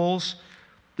golden bulls,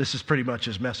 this is pretty much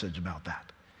his message about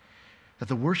that. That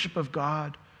the worship of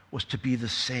God was to be the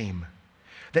same.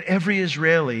 That every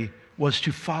Israeli was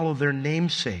to follow their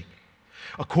namesake.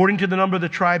 According to the number of the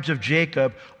tribes of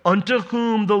Jacob, unto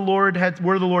whom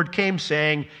where the Lord came,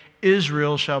 saying,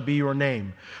 Israel shall be your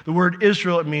name. The word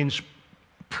Israel, it means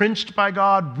princed by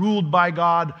God, ruled by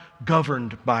God,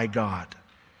 governed by God.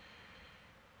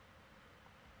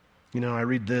 You know, I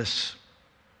read this,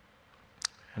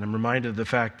 and I'm reminded of the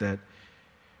fact that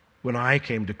when I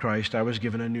came to Christ, I was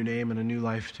given a new name and a new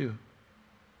life too.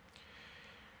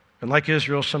 And like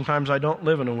Israel, sometimes I don't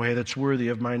live in a way that's worthy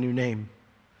of my new name.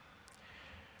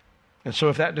 And so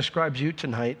if that describes you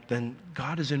tonight, then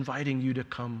God is inviting you to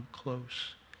come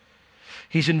close.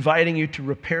 He's inviting you to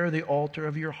repair the altar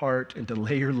of your heart and to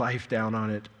lay your life down on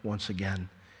it once again,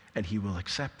 and he will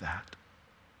accept that.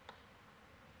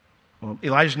 Well,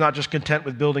 Elijah's not just content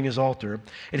with building his altar.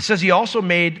 It says he also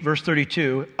made, verse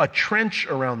 32, a trench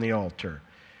around the altar.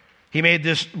 He made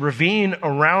this ravine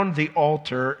around the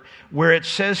altar where it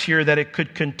says here that it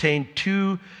could contain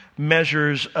 2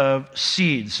 measures of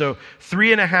seed. So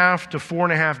 3.5 to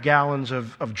 4.5 gallons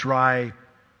of dry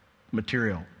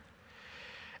material.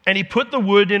 And he put the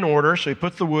wood in order. So he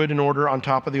put the wood in order on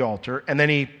top of the altar. And then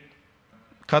he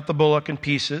cut the bullock in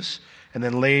pieces and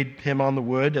then laid him on the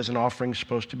wood as an offering is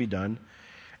supposed to be done.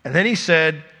 And then he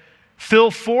said,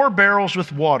 fill 4 barrels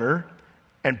with water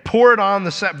and pour it on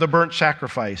the burnt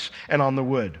sacrifice and on the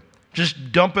wood.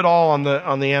 Just dump it all on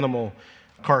the animal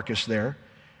carcass there.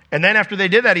 And then after they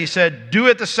did that, he said, do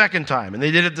it the second time. And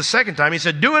they did it the second time. He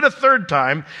said, do it a third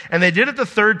time. And they did it the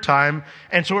third time.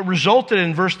 And so it resulted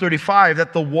in verse 35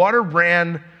 that the water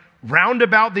ran round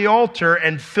about the altar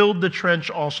and filled the trench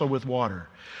also with water.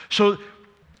 So,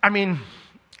 I mean,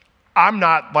 I'm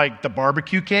not like the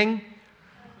barbecue king,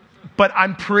 but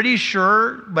I'm pretty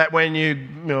sure that when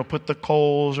you put the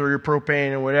coals or your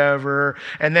propane or whatever,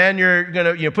 and then you're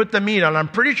going to put the meat on, I'm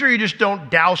pretty sure you just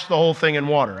don't douse the whole thing in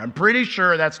water. I'm pretty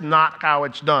sure that's not how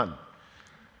it's done.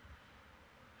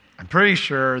 I'm pretty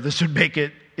sure this would make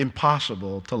it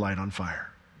impossible to light on fire.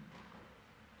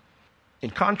 In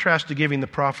contrast to giving the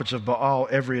prophets of Baal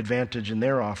every advantage in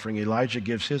their offering, Elijah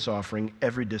gives his offering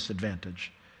every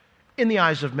disadvantage in the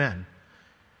eyes of men.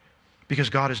 Because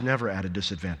God is never at a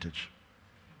disadvantage.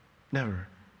 Never.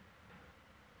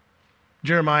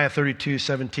 Jeremiah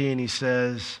 32:17, he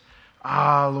says,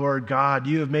 Lord God,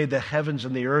 you have made the heavens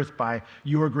and the earth by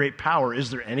your great power. Is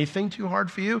there anything too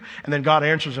hard for you? And then God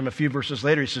answers him a few verses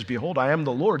later. He says, behold, I am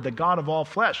the Lord, the God of all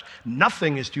flesh.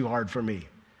 Nothing is too hard for me.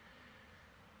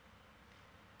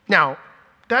 Now,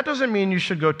 that doesn't mean you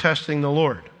should go testing the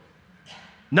Lord.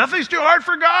 Nothing's too hard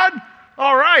for God?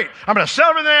 All right, I'm going to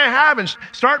sell everything I have and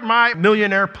start my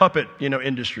millionaire puppet,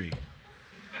 industry.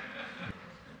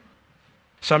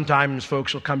 Sometimes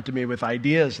folks will come to me with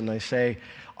ideas and they say,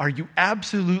 are you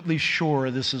absolutely sure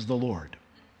this is the Lord?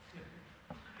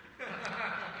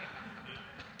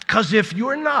 Because if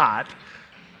you're not,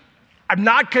 I'm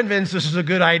not convinced this is a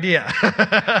good idea.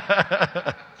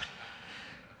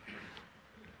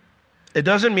 It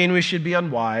doesn't mean we should be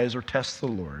unwise or test the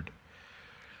Lord.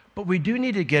 But we do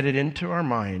need to get it into our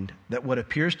mind that what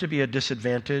appears to be a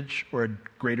disadvantage or a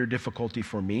greater difficulty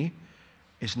for me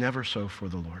is never so for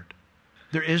the Lord.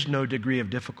 There is no degree of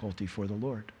difficulty for the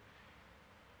Lord.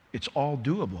 It's all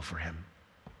doable for him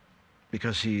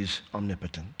because he's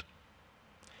omnipotent.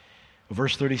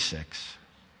 Verse 36,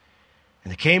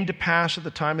 and it came to pass at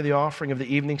the time of the offering of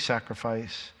the evening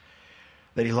sacrifice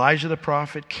that Elijah the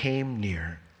prophet came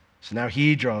near. So now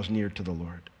he draws near to the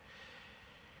Lord.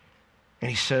 And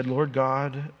he said, Lord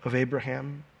God of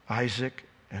Abraham, Isaac,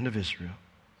 and of Israel,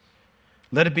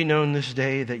 let it be known this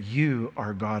day that you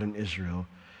are God in Israel,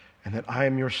 and that I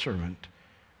am your servant,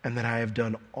 and that I have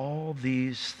done all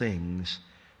these things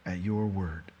at your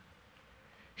word.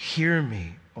 Hear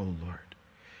me, O Lord.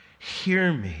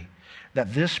 Hear me,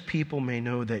 that this people may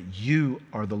know that you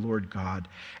are the Lord God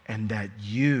and that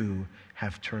you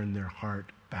have turned their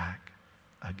heart back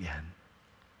again.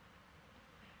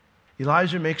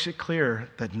 Elijah makes it clear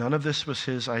that none of this was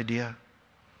his idea.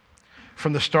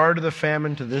 From the start of the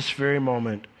famine to this very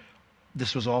moment,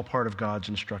 this was all part of God's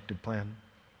instructed plan.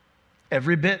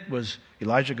 Every bit was,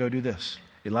 Elijah, go do this.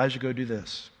 Elijah, go do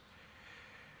this.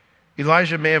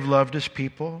 Elijah may have loved his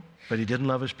people, but he didn't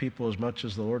love his people as much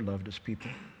as the Lord loved his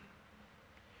people.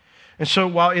 And so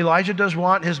while Elijah does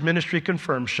want his ministry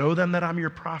confirmed, show them that I'm your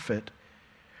prophet,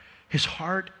 his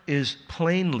heart is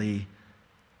plainly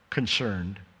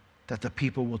concerned that the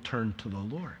people will turn to the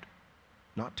Lord,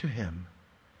 not to him.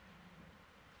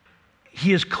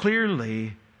 He is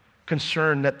clearly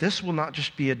concerned that this will not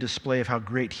just be a display of how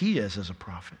great he is as a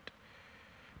prophet,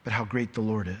 but how great the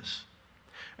Lord is,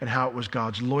 and how it was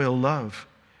God's loyal love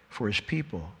for his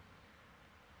people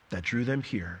that drew them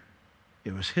here.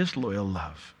 It was his loyal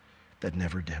love that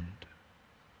never dimmed.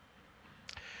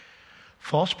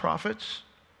 False prophets,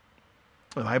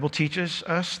 the Bible teaches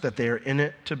us that they are in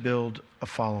it to build a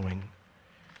following.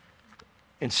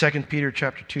 In 2 Peter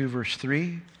chapter 2, verse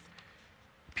 3,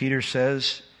 Peter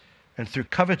says, and through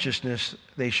covetousness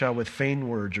they shall with vain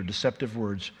words or deceptive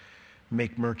words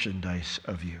make merchandise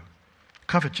of you.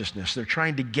 Covetousness, they're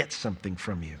trying to get something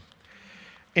from you.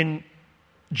 In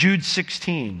Jude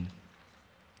 16,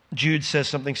 Jude says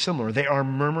something similar. They are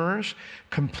murmurers,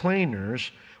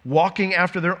 complainers, walking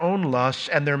after their own lusts,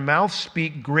 and their mouths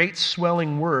speak great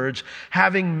swelling words,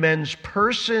 having men's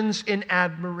persons in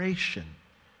admiration.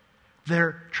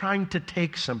 They're trying to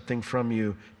take something from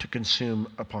you to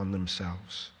consume upon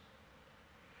themselves.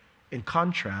 In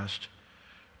contrast,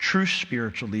 true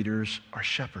spiritual leaders are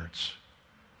shepherds,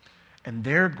 and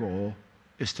their goal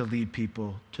is to lead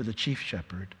people to the chief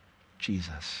shepherd,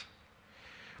 Jesus.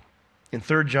 In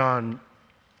 3 John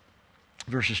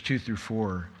verses 2 through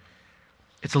 4,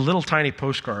 it's a little tiny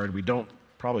postcard. We don't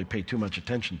probably pay too much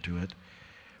attention to it,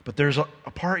 but there's a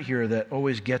part here that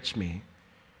always gets me.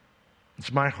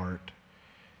 It's my heart.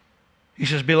 He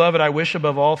says, Beloved, I wish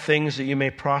above all things that you may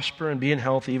prosper and be in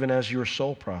health even as your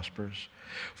soul prospers.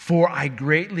 For I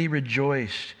greatly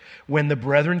rejoiced when the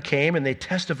brethren came and they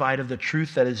testified of the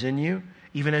truth that is in you,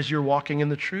 even as you're walking in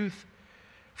the truth.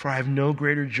 For I have no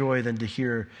greater joy than to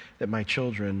hear that my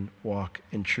children walk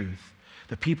in truth.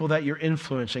 The people that you're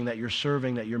influencing, that you're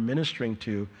serving, that you're ministering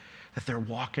to, that they're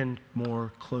walking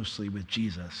more closely with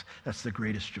Jesus. That's the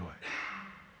greatest joy.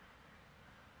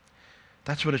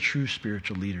 That's what a true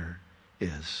spiritual leader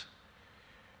is.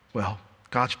 Well,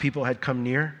 God's people had come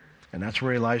near, and that's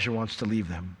where Elijah wants to leave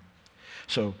them.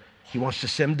 So he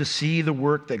wants them to see the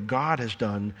work that God has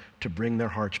done to bring their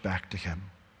hearts back to him.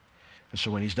 And so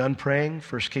when he's done praying,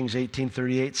 1 Kings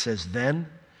 18:38 says, Then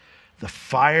the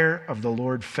fire of the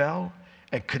Lord fell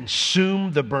and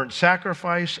consumed the burnt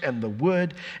sacrifice and the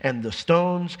wood and the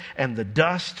stones and the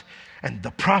dust and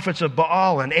the prophets of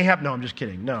Baal and Ahab. No, I'm just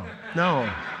kidding. No.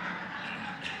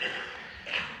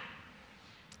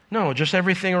 No, just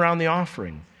everything around the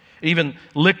offering. It even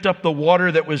licked up the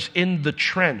water that was in the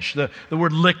trench. The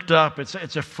word licked up,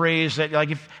 it's a phrase that, like,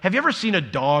 have you ever seen a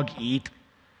dog eat?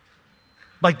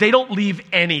 Like, they don't leave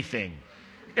anything.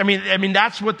 I mean,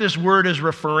 that's what this word is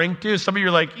referring to. Some of you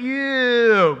are like,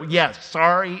 ew. Yes,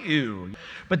 sorry, ew.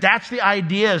 But that's the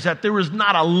idea, is that there was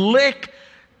not a lick,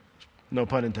 no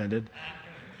pun intended,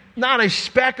 not a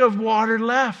speck of water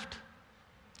left.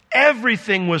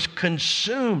 Everything was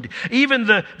consumed. Even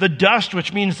the dust,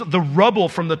 which means the rubble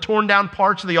from the torn down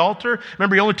parts of the altar.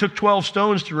 Remember, he only took 12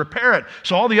 stones to repair it.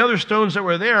 So all the other stones that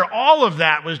were there, all of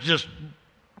that was just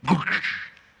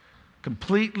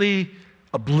completely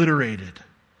obliterated.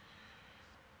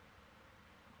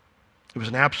 It was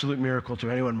an absolute miracle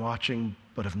to anyone watching,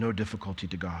 but of no difficulty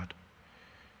to God.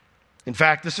 In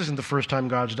fact, this isn't the first time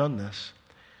God's done this.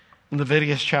 In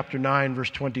Leviticus chapter 9, verse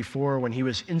 24, when he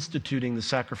was instituting the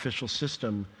sacrificial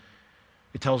system,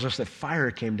 it tells us that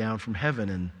fire came down from heaven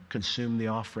and consumed the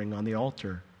offering on the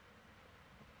altar.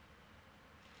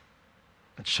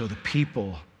 And so the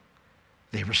people,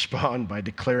 they respond by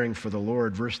declaring for the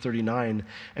Lord. Verse 39,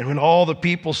 and when all the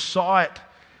people saw it,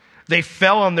 they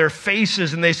fell on their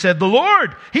faces and they said, The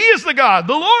Lord, He is the God.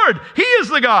 The Lord, He is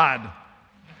the God.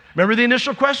 Remember the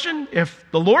initial question? If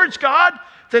the Lord's God,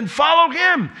 then follow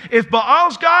Him. If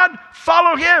Baal's God,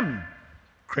 follow him.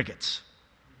 Crickets.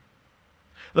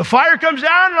 The fire comes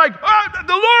down and like, oh,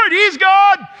 the Lord, He's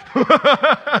God.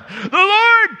 The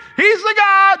Lord, He's the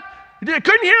God. You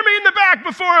couldn't hear me in the back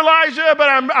before, Elijah, but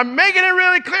I'm making it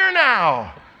really clear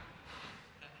now.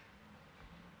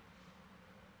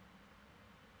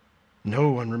 No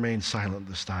one remains silent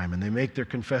this time, and they make their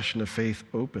confession of faith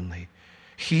openly.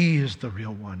 He is the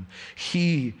real one.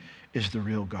 He is the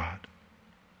real God.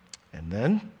 And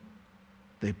then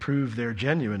they prove their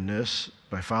genuineness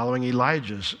by following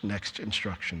Elijah's next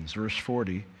instructions. Verse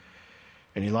 40,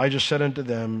 and Elijah said unto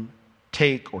them,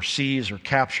 take or seize or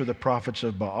capture the prophets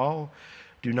of Baal.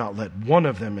 Do not let one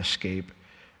of them escape.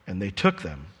 And they took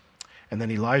them. And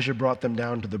then Elijah brought them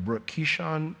down to the brook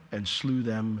Kishon and slew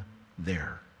them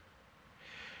there.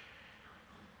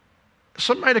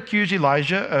 Some might accuse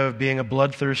Elijah of being a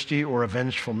bloodthirsty or a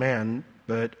vengeful man,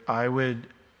 but I would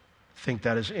think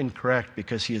that is incorrect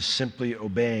because he is simply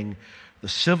obeying the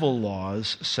civil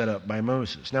laws set up by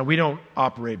Moses. Now, we don't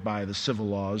operate by the civil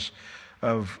laws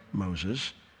of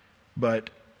Moses, but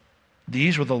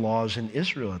these were the laws in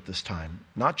Israel at this time.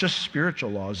 Not just spiritual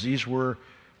laws, these were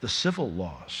the civil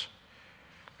laws.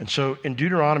 And so in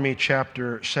Deuteronomy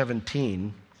chapter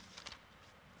 17,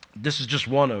 this is just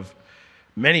one of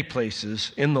many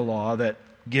places in the law that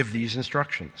give these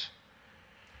instructions.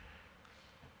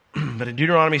 But in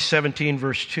Deuteronomy 17,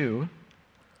 verse 2,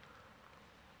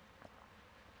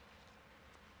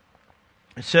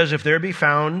 it says, if there be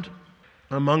found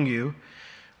among you,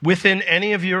 within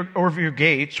any of your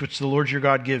gates, which the Lord your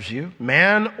God gives you,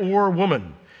 man or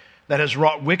woman, that has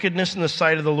wrought wickedness in the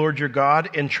sight of the Lord your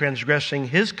God in transgressing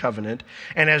his covenant,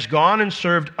 and has gone and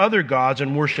served other gods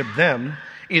and worshipped them,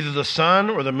 either the sun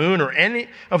or the moon or any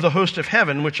of the host of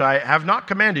heaven, which I have not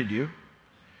commanded you,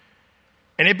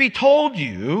 and it be told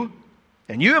you,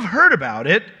 and you have heard about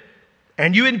it,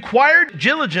 and you inquired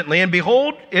diligently, and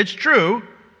behold, it's true,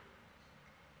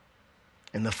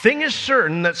 and the thing is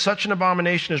certain that such an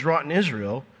abomination is wrought in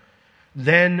Israel,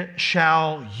 then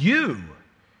shall you,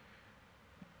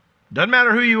 doesn't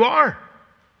matter who you are,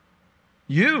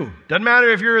 you, doesn't matter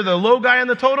if you're the low guy on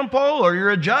the totem pole or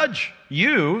you're a judge,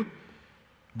 you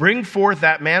bring forth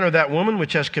that man or that woman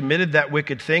which has committed that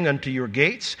wicked thing unto your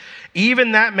gates,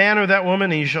 even that man or that woman,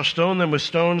 and you shall stone them with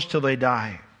stones till they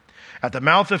die. At the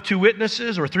mouth of 2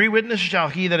 witnesses or 3 witnesses shall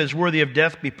he that is worthy of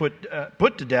death be put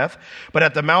to death, but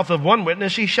at the mouth of 1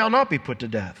 witness he shall not be put to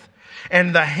death.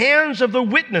 And the hands of the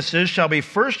witnesses shall be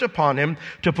first upon him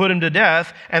to put him to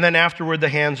death, and then afterward the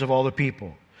hands of all the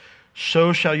people.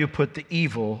 So shall you put the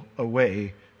evil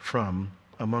away from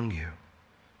among you.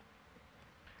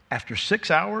 After 6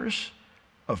 hours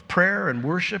of prayer and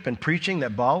worship and preaching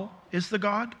that Baal is the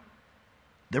god,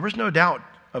 there was no doubt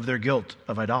of their guilt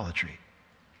of idolatry.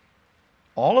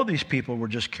 All of these people were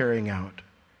just carrying out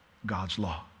God's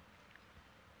law.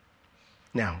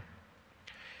 Now,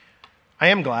 I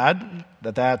am glad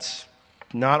that that's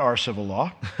not our civil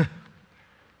law.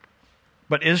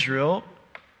 But Israel,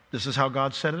 this is how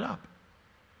God set it up.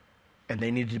 And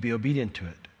they needed to be obedient to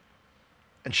it.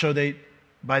 And so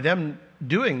by them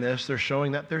doing this, they're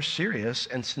showing that they're serious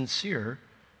and sincere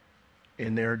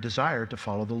in their desire to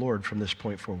follow the Lord from this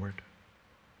point forward.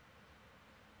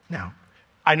 Now,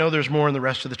 I know there's more in the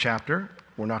rest of the chapter.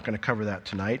 We're not going to cover that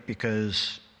tonight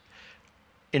because,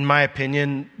 in my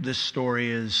opinion, this story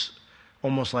is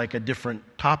almost like a different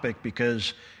topic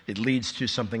because it leads to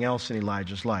something else in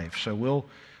Elijah's life. So we'll,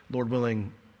 Lord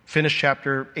willing, finish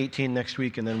chapter 18 next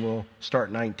week, and then we'll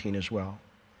start 19 as well.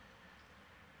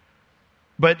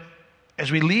 But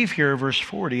as we leave here, verse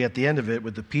 40, at the end of it,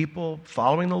 with the people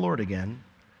following the Lord again,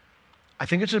 I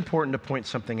think it's important to point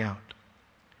something out.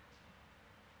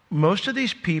 Most of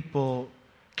these people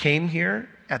came here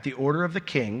at the order of the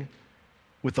king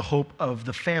with the hope of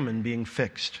the famine being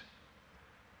fixed.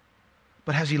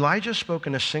 But has Elijah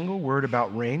spoken a single word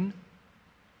about rain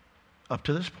up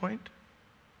to this point?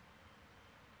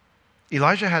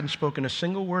 Elijah hadn't spoken a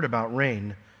single word about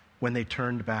rain when they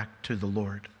turned back to the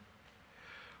Lord.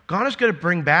 God is going to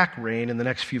bring back rain in the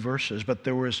next few verses, but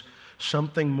there was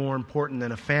something more important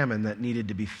than a famine that needed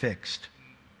to be fixed.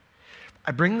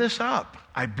 I bring this up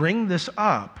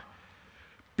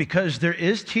because there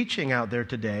is teaching out there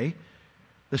today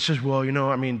that says, well,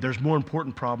 there's more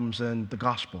important problems than the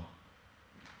gospel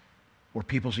or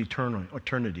people's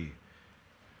eternity.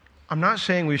 I'm not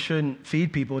saying we shouldn't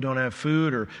feed people who don't have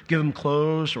food or give them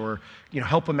clothes or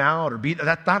help them out or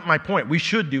that's not my point. We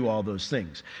should do all those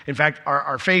things. In fact,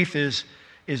 our faith is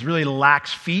really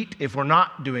lax feet if we're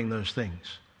not doing those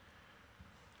things.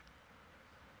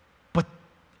 But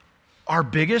our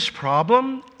biggest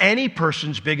problem, any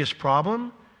person's biggest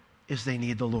problem, is they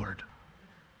need the Lord.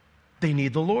 They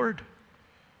need the Lord.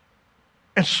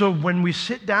 And so when I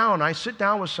sit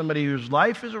down with somebody whose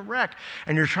life is a wreck,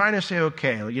 and you're trying to say,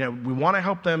 okay, we want to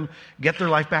help them get their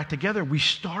life back together. We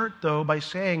start, though, by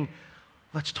saying,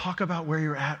 let's talk about where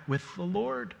you're at with the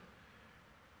Lord.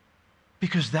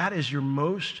 Because that is your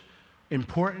most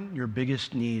important, your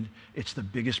biggest need, it's the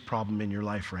biggest problem in your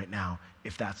life right now,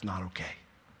 if that's not okay.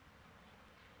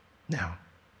 Now,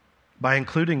 by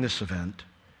including this event,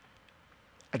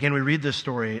 again, we read this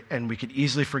story and we could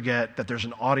easily forget that there's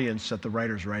an audience that the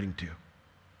writer's writing to.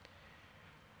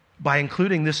 By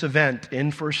including this event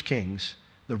in 1 Kings,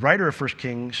 the writer of 1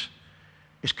 Kings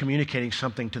is communicating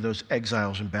something to those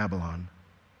exiles in Babylon.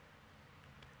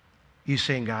 He's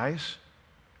saying, guys,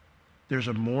 there's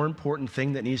a more important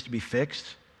thing that needs to be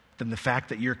fixed than the fact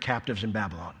that you're captives in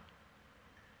Babylon.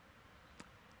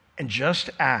 And just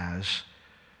as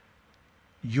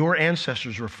your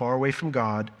ancestors were far away from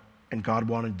God and God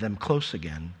wanted them close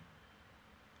again,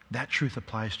 that truth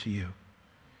applies to you.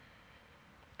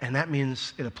 And that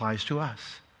means it applies to us.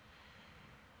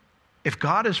 If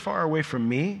God is far away from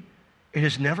me, it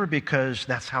is never because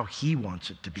that's how He wants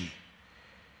it to be.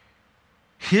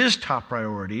 His top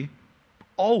priority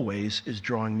always is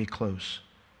drawing me close.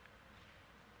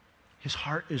 His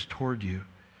heart is toward you.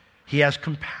 He has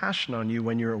compassion on you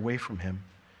when you're away from Him.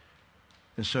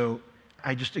 And so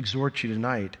I just exhort you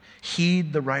tonight,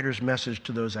 heed the writer's message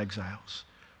to those exiles.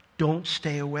 Don't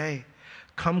stay away.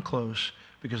 Come close,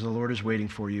 because the Lord is waiting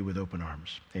for you with open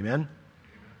arms. Amen?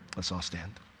 Let's all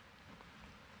stand.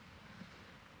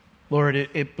 Lord,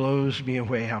 it blows me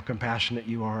away how compassionate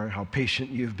you are, how patient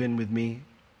you've been with me.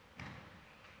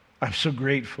 I'm so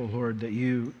grateful, Lord, that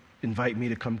you invite me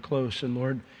to come close. And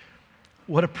Lord,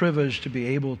 what a privilege to be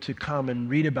able to come and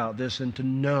read about this and to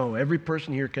know, every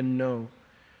person here can know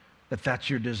that that's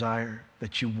your desire,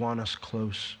 that you want us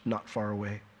close, not far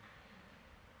away.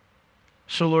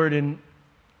 So Lord, in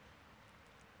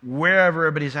wherever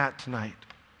everybody's at tonight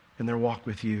in their walk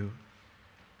with you,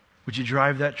 would you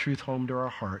drive that truth home to our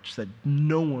hearts that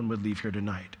no one would leave here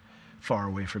tonight far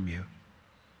away from you?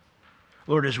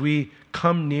 Lord, as we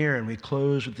come near and we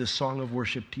close with this song of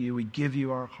worship to you, we give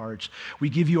you our hearts. We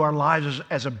give you our lives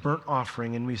as a burnt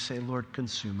offering, and we say, Lord,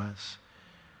 consume us.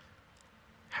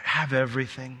 Have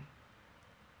everything.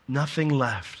 Nothing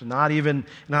left. Not even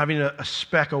a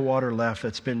speck of water left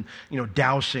that's been,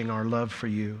 dousing our love for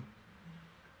you.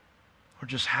 Or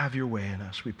just have your way in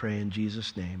us. We pray in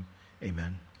Jesus' name.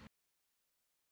 Amen.